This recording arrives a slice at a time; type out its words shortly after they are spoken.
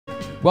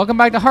Welcome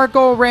back to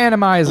HeartGold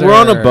Randomizer. We're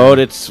on a boat.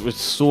 It's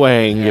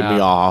swaying. Yeah. Get me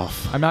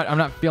off. I'm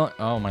not feeling.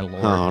 Oh my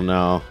lord. Oh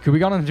no. Could we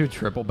go on and do a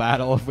triple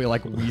battle if we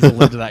like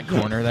weasel into that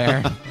corner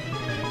there?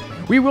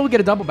 We will get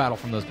a double battle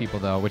from those people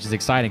though, which is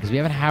exciting because we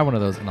haven't had one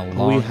of those in a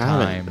long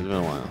time. It's been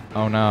a while.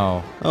 Oh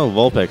no. Oh,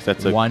 Vulpix.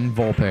 That's one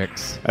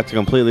Vulpix. That's a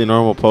completely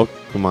normal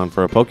Pokemon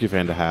for a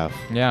Pokefan to have.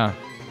 Yeah.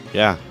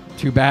 Yeah.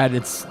 Too bad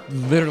it's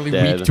literally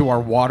weak to our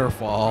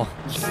waterfall.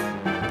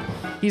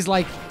 He's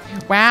like,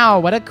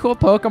 wow, what a cool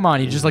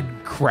Pokemon. You just like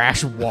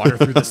crash water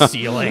through the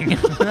ceiling.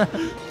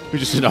 You're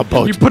just in a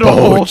boat. You put a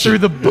hole through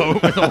the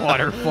boat with a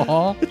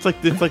waterfall. It's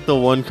like the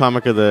one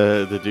comic of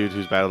the dude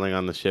who's battling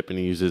on the ship and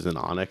he uses an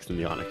Onyx and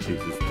the Onyx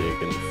uses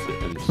Dig and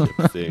the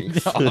ship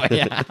sinks. Oh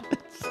yeah.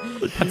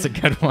 That's a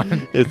good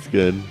one. It's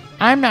good.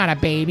 I'm not a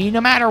baby, no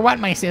matter what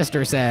my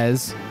sister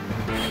says.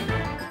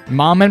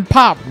 Mom and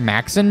Pop,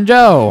 Max and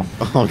Joe.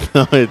 Oh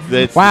no,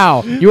 it's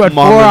wow, you had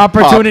 4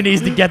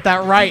 opportunities to get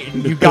that right,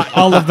 and you got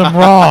all of them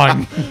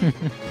wrong.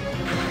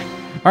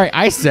 All right,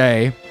 I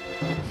say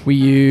we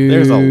use.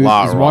 There's a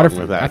lot wrong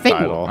with that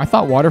title. I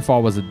thought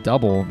Waterfall was a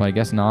double, but I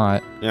guess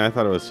not. Yeah, I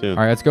thought it was too. All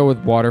right, let's go with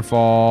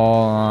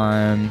Waterfall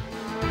on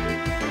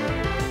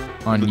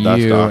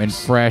you, and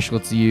Fresh.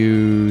 Let's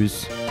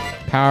use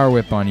Power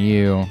Whip on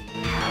you.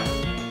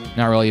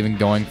 Not really even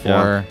going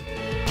for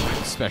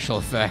special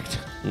effect.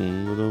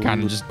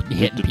 Kind of just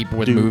hitting people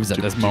with moves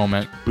at this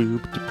moment.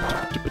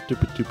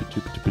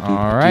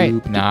 All right,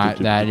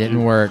 that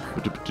didn't work.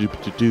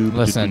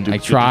 Listen, I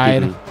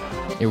tried.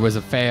 It was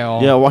a fail.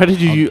 Yeah, why did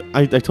you?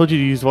 I told you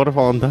to use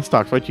Waterfall on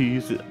Dustox. Why'd you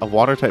use a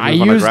water type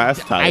on a grass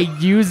type?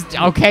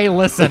 Okay,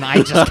 listen,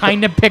 I just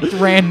kind of picked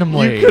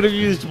randomly. You could have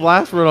used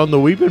Blast Bird on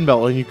the Weeping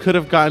Belt, and you could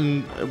have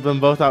gotten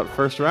them both out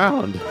first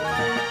round.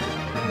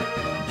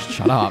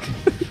 Shut up.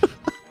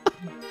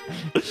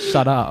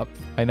 Shut up.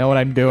 I know what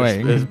I'm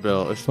doing.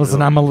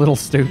 Listen, I'm a little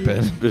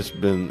stupid. It's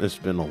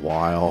been a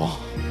while.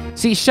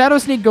 See, Shadow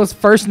Sneak goes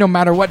first no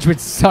matter what, which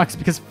sucks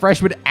because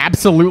Fresh would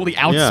absolutely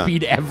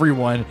outspeed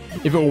everyone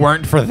if it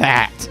weren't for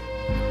that.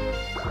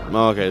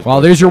 Okay.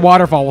 Well, there's your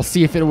Waterfall. We'll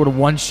see if it would have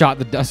one-shot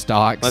the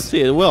Dustox. Let's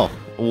see. It will.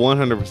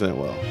 100%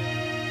 will.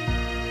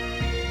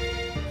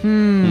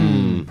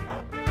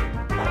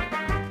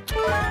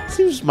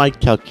 Seems my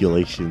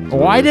calculations.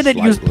 Why did it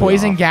use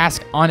Poison Gas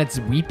on its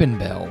Weeping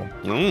Bell?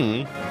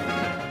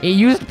 It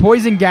used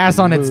Poison Gas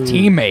on its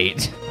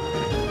teammate.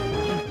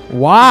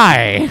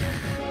 Why?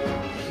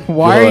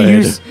 Why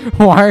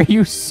are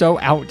you so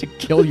out to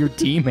kill your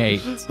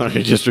teammates?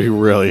 He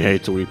really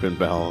hates Weeping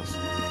Bells.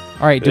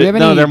 All right, do we have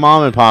any? No, they're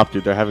mom and pop,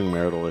 dude. They're having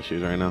marital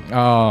issues right now.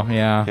 Oh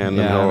yeah, and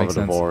the middle of a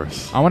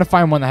divorce. I want to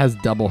find one that has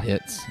double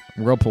hits.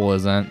 Whirlpool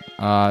isn't.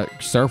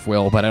 Surf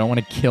will, but I don't want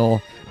to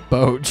kill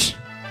Boach.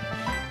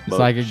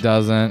 Psychic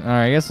doesn't. All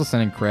right, I guess we'll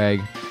send in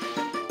Craig.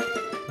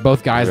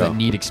 Both guys that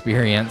need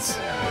experience.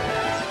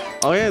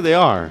 Oh yeah, they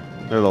are.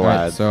 They're the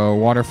lads. So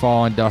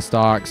Waterfall on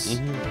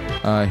Dustox.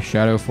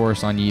 Shadow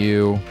Force on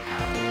you.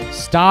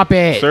 Stop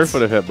it! Surf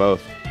would have hit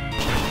both.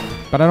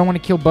 But I don't want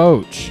to kill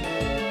Boach.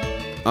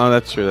 Oh,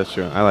 that's true. That's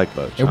true. I like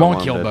Boach. It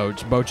won't kill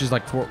Boach. Boach is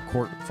like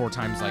four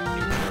times like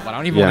neutral, but I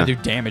don't even want to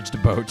do damage to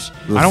Boach.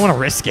 I don't want to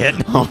risk it.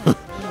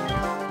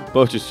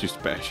 Boach is too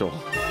special.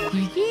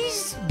 He's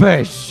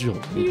special.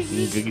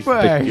 He's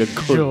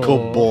special.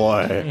 Good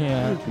boy.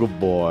 Yeah. Good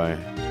boy.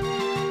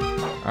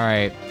 All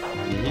right.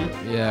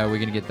 Yeah, we're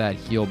gonna get that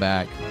heal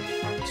back.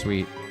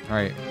 Sweet. All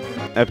right.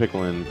 Epic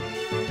win.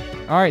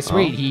 All right,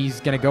 sweet.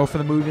 He's gonna go for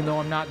the move even though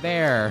I'm not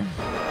there.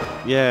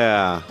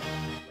 Yeah.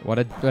 What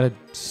a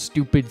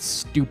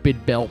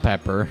stupid bell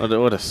pepper.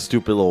 What a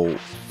stupid little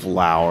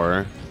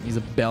flower. He's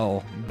a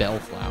bell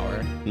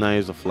flower. Now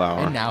he's a flower.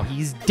 And now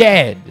he's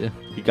dead.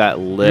 He got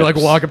lips. You like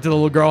walk up to the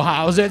little girl.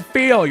 How's it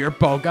feel? Your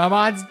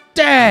Pokemon's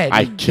dead.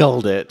 I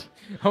killed it.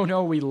 Oh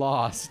no, we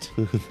lost.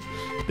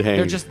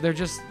 Dang. They're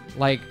just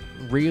like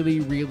really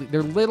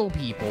they're little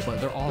people,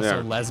 but they're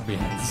also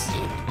lesbians.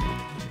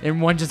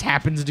 And one just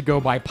happens to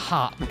go by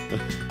Pop.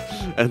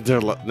 And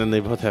then they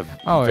both have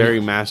very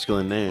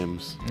masculine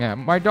names. Yeah,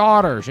 my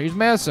daughter, she's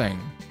missing.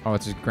 Oh,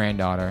 it's his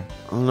granddaughter.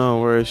 Oh no,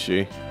 where is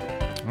she?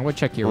 I'm gonna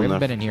check here. We haven't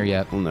been in here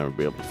yet. We'll never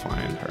be able to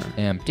find her.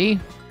 Empty.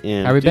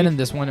 Have we been in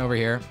this one over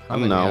here?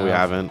 No, we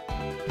haven't.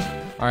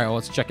 All right, well,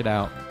 let's check it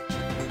out.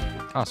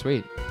 Oh,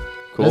 sweet.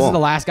 Cool. This is the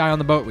last guy on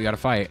the boat we gotta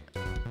fight.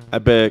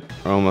 Epic.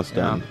 We're almost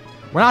done.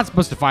 We're not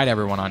supposed to fight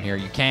everyone on here.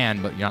 You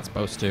can, but you're not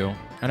supposed to.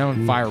 I know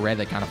in Fire Red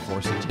they kind of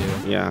force it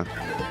to. Yeah.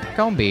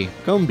 Combee.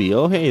 Combee.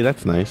 Oh, hey,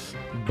 that's nice.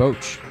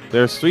 Boach.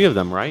 There's 3 of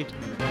them, right?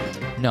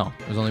 No,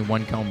 there's only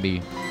one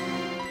Combee.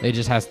 It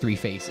just has 3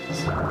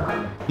 faces.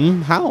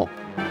 How?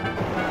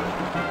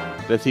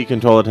 Does he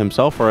control it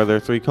himself, or are there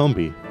 3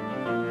 Combee?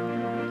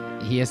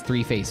 He has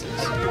 3 faces.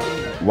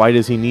 Why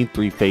does he need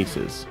 3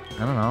 faces?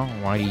 I don't know.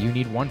 Why do you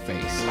need 1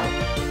 face?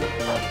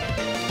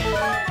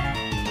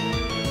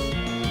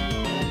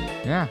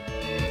 Yeah.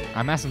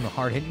 I'm asking the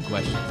hard-hitting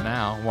questions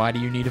now. Why do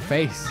you need a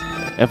face?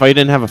 If I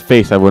didn't have a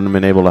face, I wouldn't have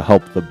been able to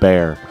help the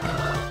bear.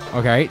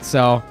 Okay,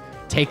 so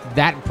take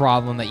that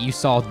problem that you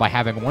solved by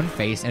having 1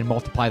 face and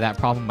multiply that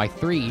problem by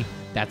 3.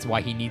 That's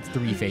why he needs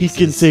 3 He faces.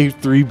 can save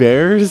 3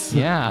 bears?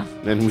 Yeah.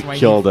 And we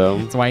killed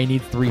him. That's why he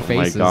needs 3 Oh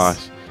faces. my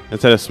gosh.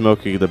 Instead of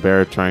Smokey the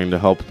bear trying to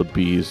help the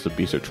bees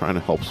are trying to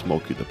help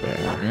Smokey the bear.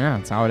 Yeah,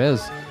 that's how it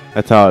is.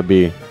 That's how it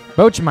be.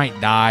 Boach might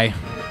die.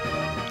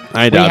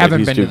 I doubt We it. haven't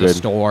He's been too to the good.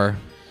 store.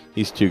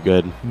 He's too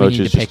good. We Boach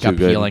need is to just pick up too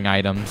good. healing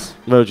items.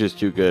 Boach is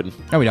too good.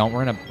 No, we don't.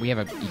 We have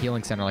a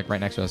healing center like right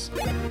next to us.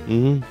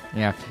 Mm-hmm.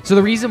 Yeah. So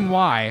the reason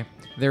why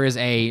there is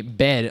a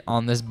bed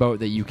on this boat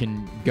that you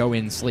can go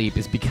in sleep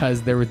is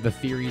because there were the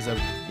theories of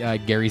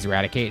Gary's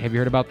Eradicate. Have you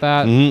heard about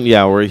that? Mm-hmm.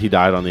 Yeah, where he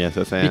died on the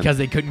SSN. Because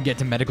they couldn't get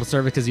to medical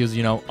service because he was,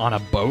 on a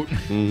boat.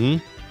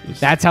 Mm-hmm.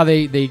 That's how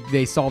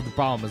they solved the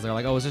problem. Is they're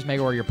like, oh, let's just make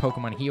it where your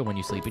Pokemon heal when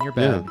you sleep in your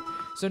bed. Yeah.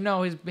 So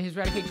no, his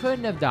Eradicate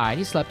couldn't have died.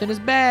 He slept in his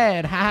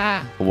bed. Ha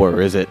ha.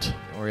 Where is it?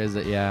 Or is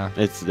it? Yeah.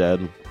 It's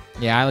dead.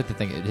 Yeah, I like to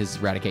think his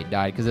Eradicate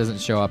died because it doesn't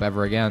show up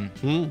ever again.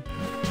 Hmm.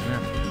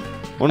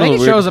 I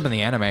think it shows up in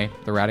the anime,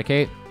 the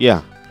Eradicate.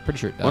 Yeah. Pretty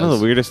sure it does. One of the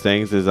weirdest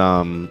things is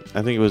I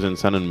think it was in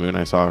Sun and Moon.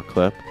 I saw a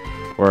clip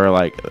where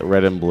like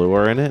red and blue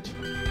are in it.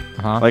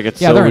 Uh-huh. Like it's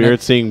Yeah, so they're in weird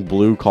it. seeing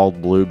blue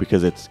called blue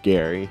because it's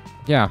Gary.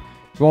 Yeah.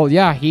 Well,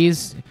 yeah,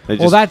 he's. They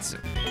Well, just-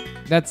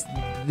 that's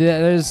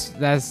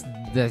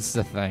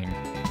the thing,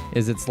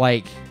 is it's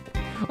like.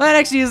 Well, that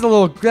actually is a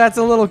little. That's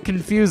a little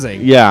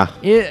confusing. Yeah.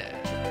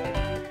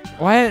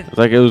 What? It's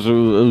like it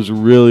was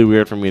really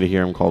weird for me to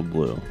hear him called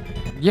blue.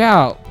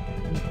 Yeah.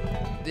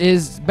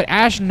 But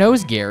Ash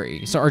knows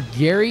Gary. So are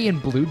Gary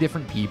and Blue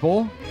different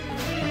people?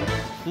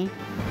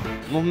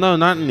 Well, no,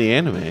 not in the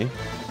anime.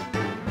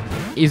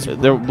 Is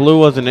Blue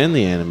wasn't in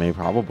the anime,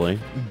 probably.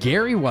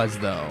 Gary was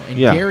though, and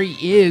Yeah. Gary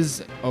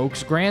is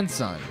Oak's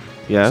grandson.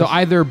 Yes. So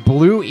either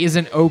Blue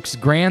isn't Oak's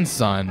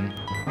grandson,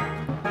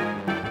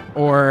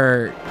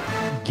 or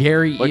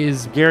Gary Like,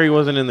 is. Gary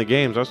wasn't in the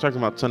games. I was talking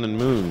about Sun and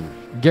Moon.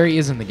 Gary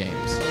is in the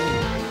games.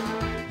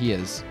 He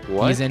is.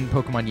 What? He's in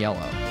Pokemon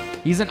Yellow.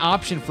 He's an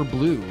option for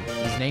Blue.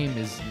 His name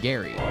is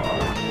Gary.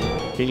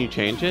 Can you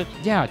change it?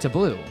 Yeah, to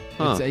Blue.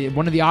 Huh.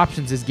 One of the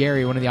options is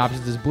Gary. One of the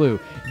options is Blue.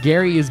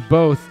 Gary is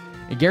both.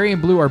 Gary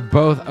and Blue are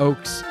both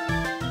Oak's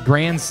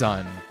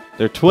grandson.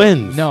 They're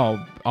twins.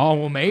 No. Oh,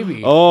 well,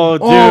 maybe. Oh,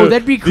 dude. Oh,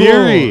 that'd be cool.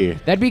 Theory.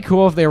 That'd be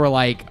cool if they were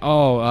like,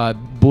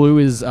 Blue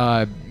is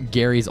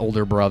Gary's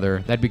older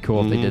brother. That'd be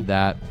cool if they did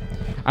that.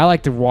 I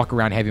like to walk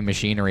around heavy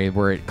machinery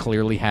where it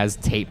clearly has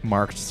tape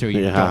marked so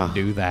you don't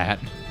do that.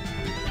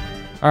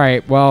 All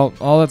right, well,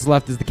 all that's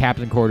left is the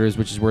captain quarters,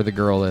 which is where the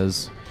girl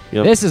is.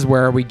 Yep. This is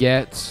where we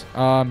get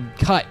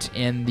cut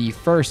in the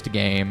first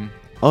game.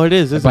 Oh, it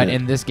is, isn't But it?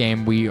 in this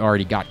game, we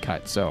already got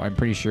cut, so I'm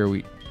pretty sure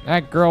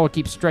that girl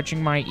keeps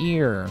stretching my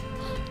ear.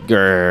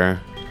 Grr.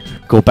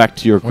 Go back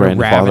to your What a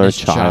grandfather, ravenous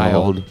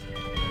child.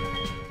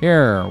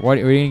 Here, what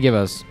are you going to give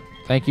us?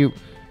 Thank you.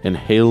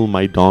 Inhale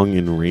my dong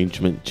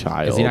enragement,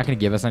 child. Is he not going to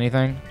give us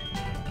anything?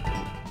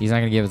 He's not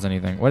going to give us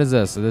anything. What is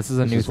this? So this is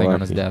a new thing on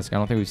his desk. I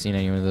don't think we've seen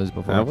any of those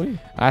before. Have we?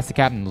 That's the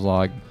captain's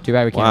log. Too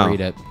bad we can't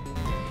read it.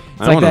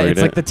 I want to read it.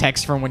 It's like the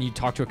text from when you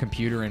talk to a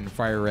computer in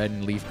Fire Red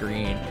and Leaf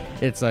Green.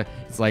 It's like,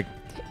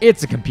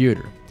 it's a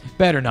computer.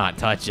 Better not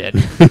touch it.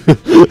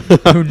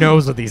 Who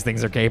knows what these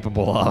things are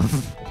capable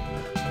of?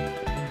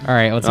 All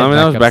right, let's. I mean,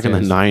 that was back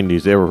upstairs. in the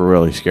 90s. They were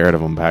really scared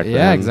of them back then.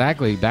 Yeah,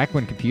 exactly. Back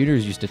when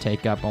computers used to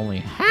take up only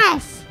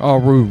half a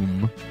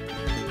room.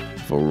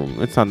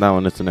 It's not that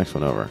one. It's the next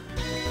one over.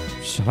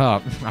 Shut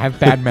up. I have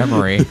bad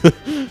memory.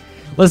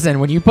 Listen,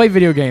 when you play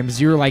video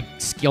games, your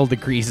skill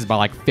decreases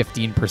by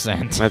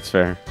 15%. That's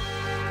fair.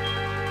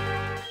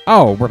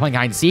 Oh, we're playing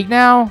hide and seek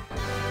now?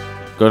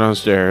 Go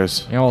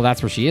downstairs. Yeah, well,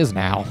 that's where she is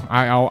now.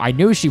 I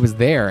knew she was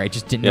there. I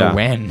just didn't know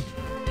when.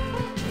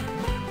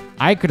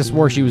 I could have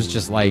swore she was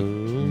just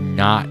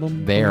not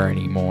there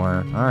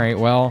anymore. All right,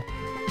 well,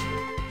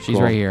 she's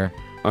right here.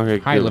 Okay.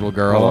 Hi, good. little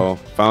girl. Hello.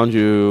 Found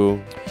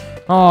you.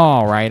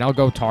 All right, I'll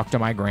go talk to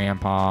my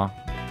grandpa.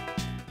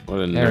 What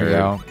a nerd. There we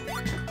go.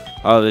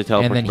 Oh, they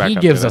teleport And then back he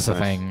up gives there. us a That's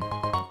nice. thing.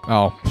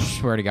 Oh,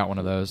 we already got one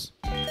of those.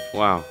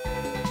 Wow.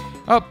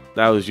 Oh,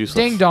 That was useless.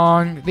 ding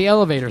dong! The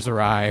elevator's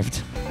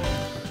arrived.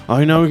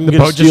 Oh, now we can The get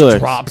boat Steelix. just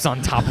drops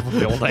on top of a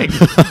building.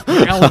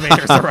 The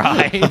elevator's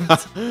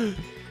arrived.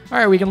 All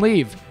right, we can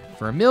leave.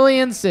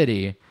 Vermilion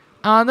City.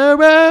 On the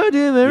road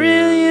to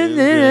Vermilion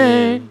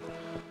City.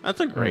 That's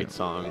a great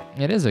song.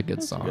 It is a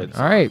good song. good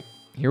All right,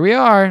 here we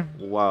are.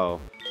 Wow.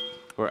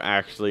 We're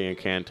actually in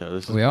Kanto.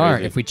 This is We are.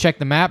 crazy. If we check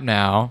the map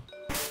now,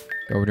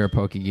 go over to our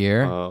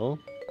Pokegear. Oh.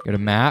 Go to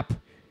map.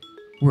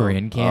 We're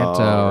in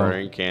Kanto. Oh, we're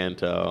in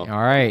Kanto.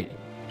 All right.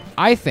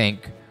 I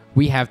think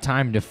we have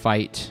time to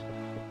fight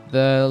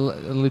the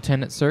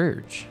Lieutenant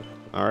Surge.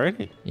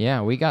 Alrighty.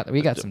 Yeah, we got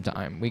some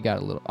time. We got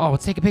a little. Oh,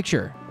 let's take a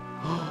picture.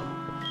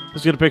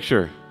 Let's get a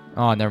picture.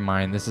 Oh, never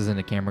mind. This isn't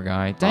a camera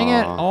guy. Dang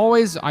it!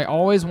 Aw. I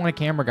always want a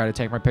camera guy to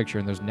take my picture,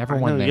 and there's never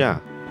one there. Yeah.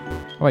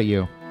 What about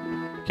you?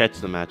 Catch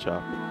the match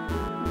up.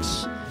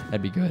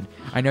 That'd be good.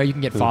 I know you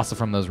can get fossil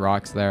from those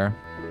rocks there,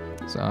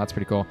 so that's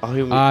pretty cool. Oh,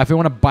 If we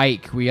want a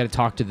bike, we got to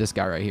talk to this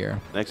guy right here.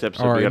 next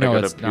episode, or we gotta no, go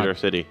it's to Pewter not.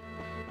 City.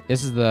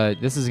 This is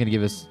gonna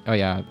give us. Oh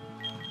yeah,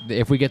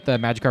 if we get the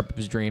Magikarp of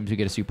his dreams, we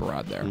get a super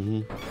rod there.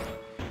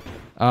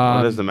 Mm-hmm.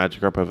 What is the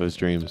Magikarp of his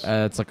dreams?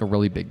 It's like a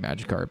really big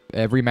Magikarp.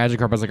 Every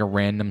Magikarp has like a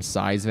random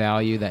size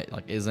value that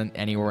like isn't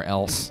anywhere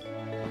else.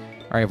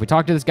 All right, if we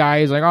talk to this guy,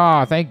 he's like,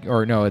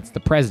 oh, no, it's the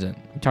president.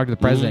 We talk to the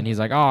president, he's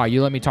like, oh,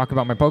 you let me talk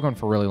about my Pokemon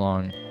for really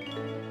long.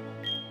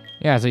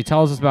 Yeah, so he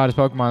tells us about his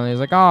Pokemon, and he's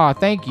like, oh,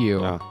 thank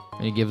you. Yeah.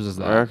 And he gives us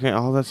that. Okay,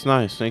 oh, that's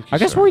nice. Thank you, I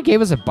guess where he gave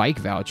us a bike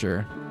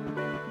voucher.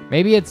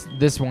 Maybe it's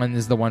this one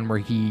is the one where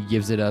he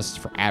gives it us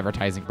for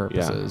advertising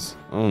purposes.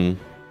 Yeah.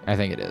 I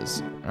think it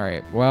is. All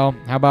right, well,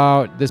 how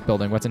about this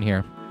building? What's in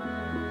here?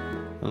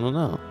 I don't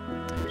know.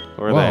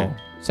 Where are they?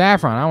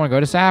 Saffron. I want to go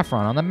to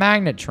Saffron on the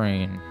magnet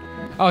train.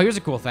 Oh, here's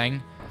a cool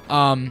thing.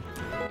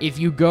 If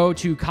you go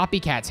to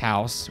Copycat's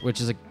house,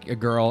 which is a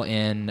girl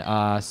in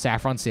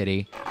Saffron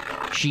City,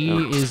 she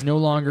is no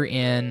longer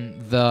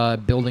in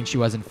the building she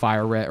was in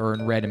Fire Red or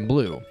in Red and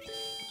Blue.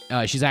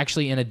 She's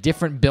actually in a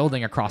different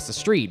building across the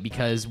street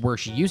because where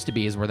she used to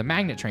be is where the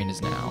magnet train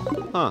is now.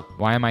 Huh?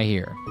 Why am I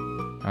here?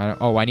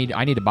 I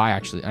need to buy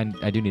actually.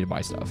 I do need to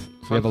buy stuff.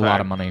 We have a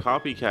lot of money.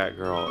 Copycat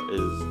girl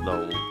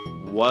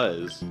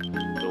was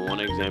the one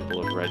example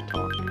of Red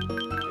talking in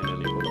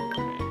any Pokemon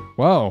game.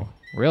 Whoa,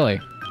 really?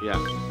 Yeah,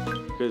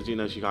 because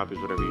she copies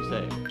whatever you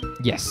say.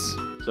 Yes.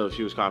 So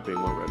she was copying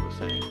what Red was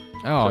saying.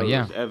 Oh, so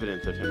yeah. There's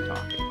evidence of him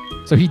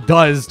talking. So he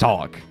does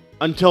talk.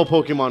 Until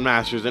Pokemon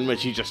Masters, in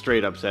which he just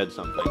straight up said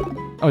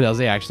something. Oh, does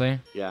he actually?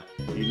 Yeah.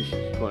 You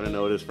want to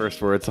know what his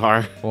first words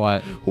are?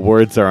 What?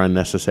 Words are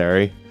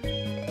unnecessary.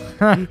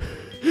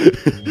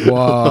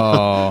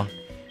 Whoa.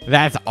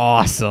 That's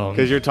awesome.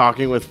 Because you're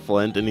talking with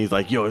Flint, and he's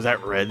like, yo, is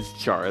that Red's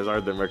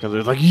Charizard? Then Red comes in,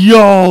 he's like,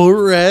 yo,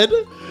 Red!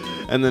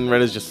 And then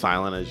Red is just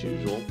silent as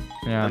usual.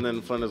 Yeah. And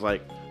then Flint is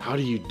like, how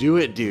do you do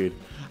it, dude?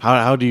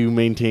 How do you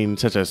maintain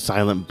such a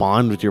silent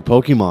bond with your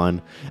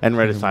Pokemon? And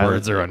Red is silent.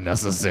 Words are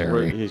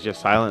unnecessary. He's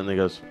just silent, and he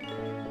goes,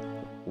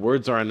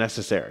 words are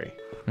unnecessary.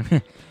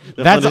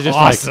 That's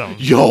awesome.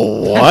 Like,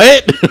 yo,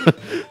 what?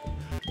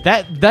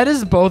 That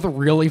is both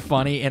really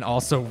funny and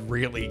also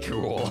really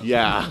cool.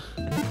 Yeah.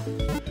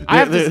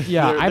 I'm there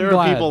glad.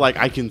 Are people like,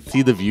 I can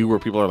see the view where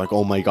people are like,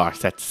 oh my gosh,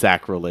 that's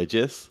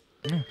sacrilegious.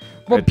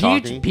 Well,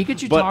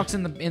 Pikachu talks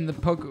in the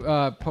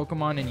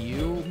Pokemon and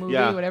You movie,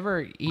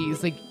 whatever.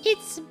 He's like,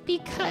 it's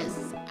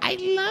because I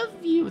love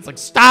you. It's like,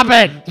 stop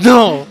it!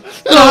 No,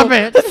 stop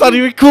it! That's not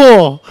even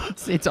cool.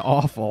 It's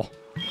awful.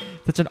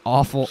 Such an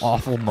awful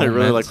moment. I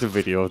really like the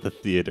video of the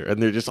theater,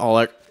 and they're just all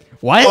like,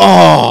 what?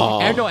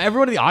 Oh! No,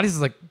 everyone in the audience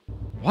is like,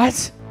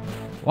 what?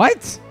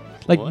 What?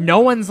 Like, what? No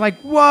one's like,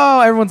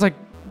 whoa. Everyone's like,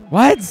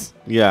 what?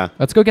 Yeah.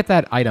 Let's go get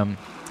that item.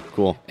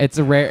 Cool. It's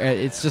a rare.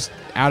 It's just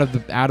out of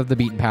the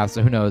beaten path.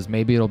 So who knows?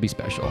 Maybe it'll be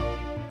special.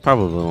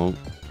 Probably won't.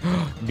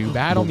 New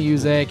battle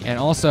music and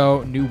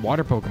also new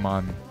water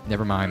Pokemon.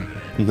 Never mind.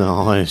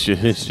 No, it's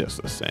just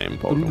the same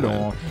Pokemon.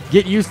 No.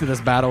 Get used to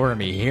this battle. We're gonna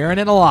be hearing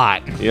it a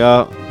lot.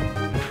 Yeah.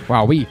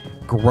 Wow, we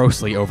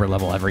grossly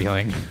overlevel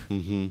everything.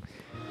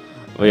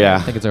 Well, yeah.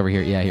 I think it's over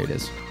here. Yeah, here it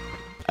is.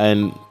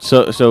 And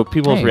so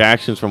people's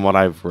reactions from what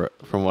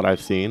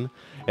I've seen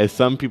is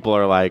some people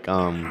are like,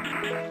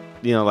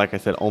 like I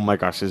said, oh my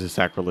gosh, this is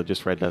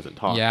sacrilegious. Red doesn't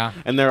talk. Yeah.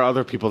 And there are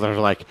other people that are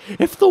like,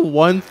 if the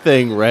one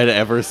thing Red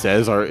ever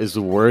says is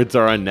words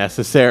are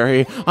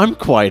unnecessary, I'm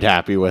quite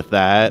happy with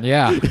that.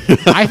 Yeah.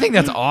 I think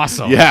that's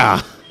awesome.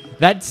 Yeah.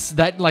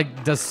 That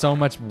like does so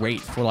much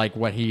weight for like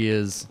what he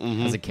is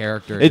as a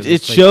character.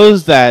 It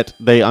shows that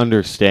they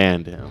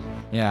understand him.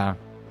 Yeah.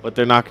 But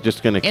they're not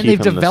just going to keep him the same.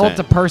 And they've developed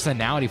a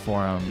personality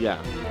for him.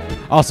 Yeah.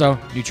 Also,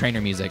 new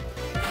trainer music.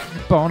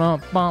 All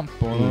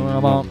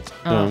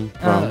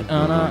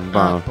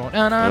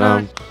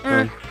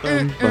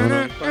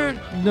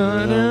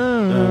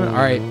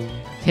right,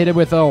 hit it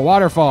with a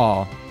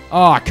waterfall.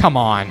 Oh, come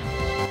on!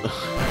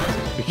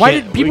 Why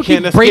did people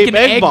keep breaking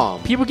egg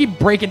bomb? People keep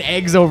breaking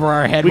eggs over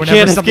our head. We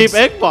can't escape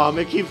egg bomb.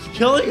 It keeps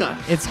killing us.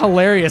 It's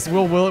hilarious.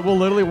 We'll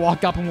literally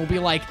walk up and we'll be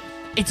like,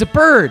 "It's a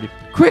bird!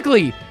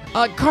 Quickly!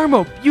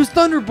 Carmo, use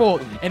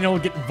Thunderbolt!" And it'll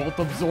get Volt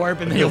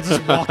Absorb, and then he'll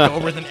just walk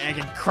over with an egg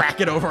and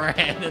crack it over our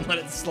head and let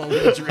it slowly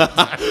drip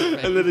down.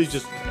 And then he's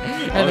just...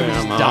 And then we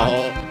just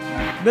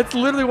die. That's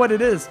literally what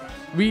it is.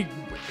 We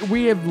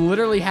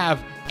literally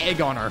have egg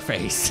on our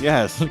face.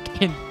 Yes.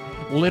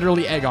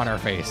 Literally egg on our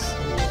face.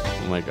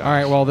 Oh my god. All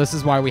right, well, this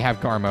is why we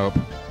have Carmope.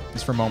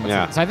 Just for moments.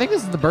 Yeah. So I think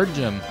this is the bird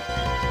gym.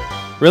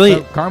 Really?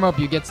 So Carmope,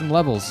 you get some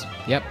levels.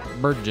 Yep,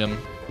 bird gym.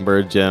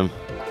 Bird gym.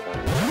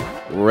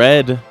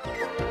 Red...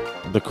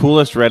 The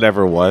coolest Red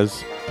ever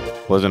was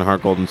in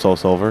HeartGold and Soul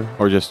Silver,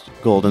 or just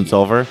Gold and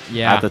Silver.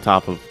 Yeah. At the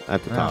top.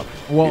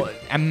 Well,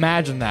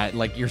 imagine that.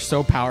 Like, you're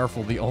so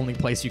powerful. The only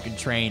place you can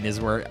train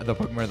is where the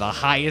Pokemon are the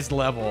highest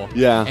level.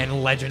 Yeah. And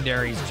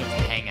legendaries just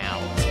hang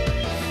out.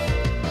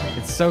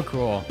 It's so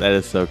cool. That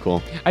is so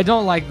cool. I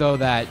don't like though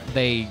that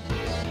they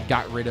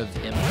got rid of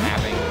him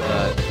having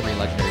the 3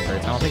 legendary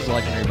birds. I don't think the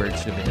legendary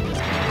birds should have been in this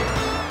game.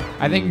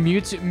 I think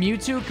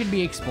Mewtwo could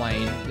be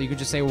explained. You could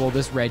just say, well,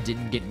 this Red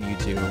didn't get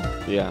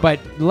Mewtwo. Yeah. But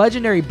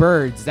legendary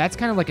birds, that's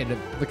kind of like an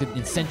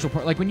essential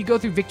part. Like when you go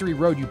through Victory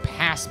Road, you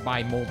pass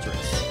by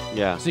Moltres.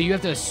 Yeah. So you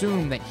have to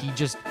assume that he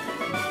just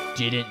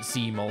didn't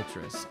see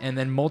Moltres. And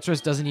then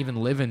Moltres doesn't even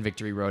live in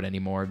Victory Road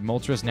anymore.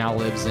 Moltres now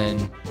lives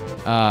in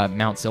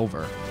Mount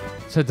Silver.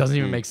 So it doesn't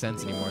even make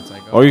sense anymore. It's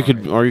like, or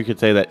you could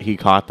say that he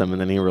caught them and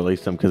then he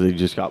released them because he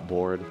just got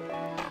bored.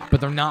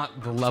 But they're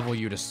not the level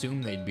you'd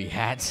assume they'd be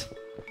at.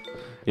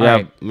 Yeah,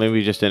 right. Maybe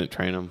he just didn't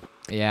train them.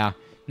 Yeah.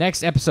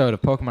 Next episode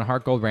of Pokemon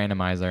HeartGold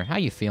Randomizer. How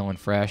you feeling,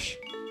 Fresh?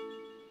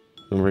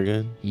 We're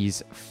good.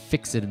 He's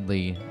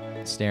fixedly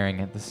staring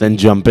at the scene. Then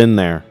jump in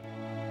there.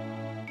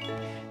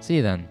 See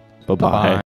you then. Bye-bye.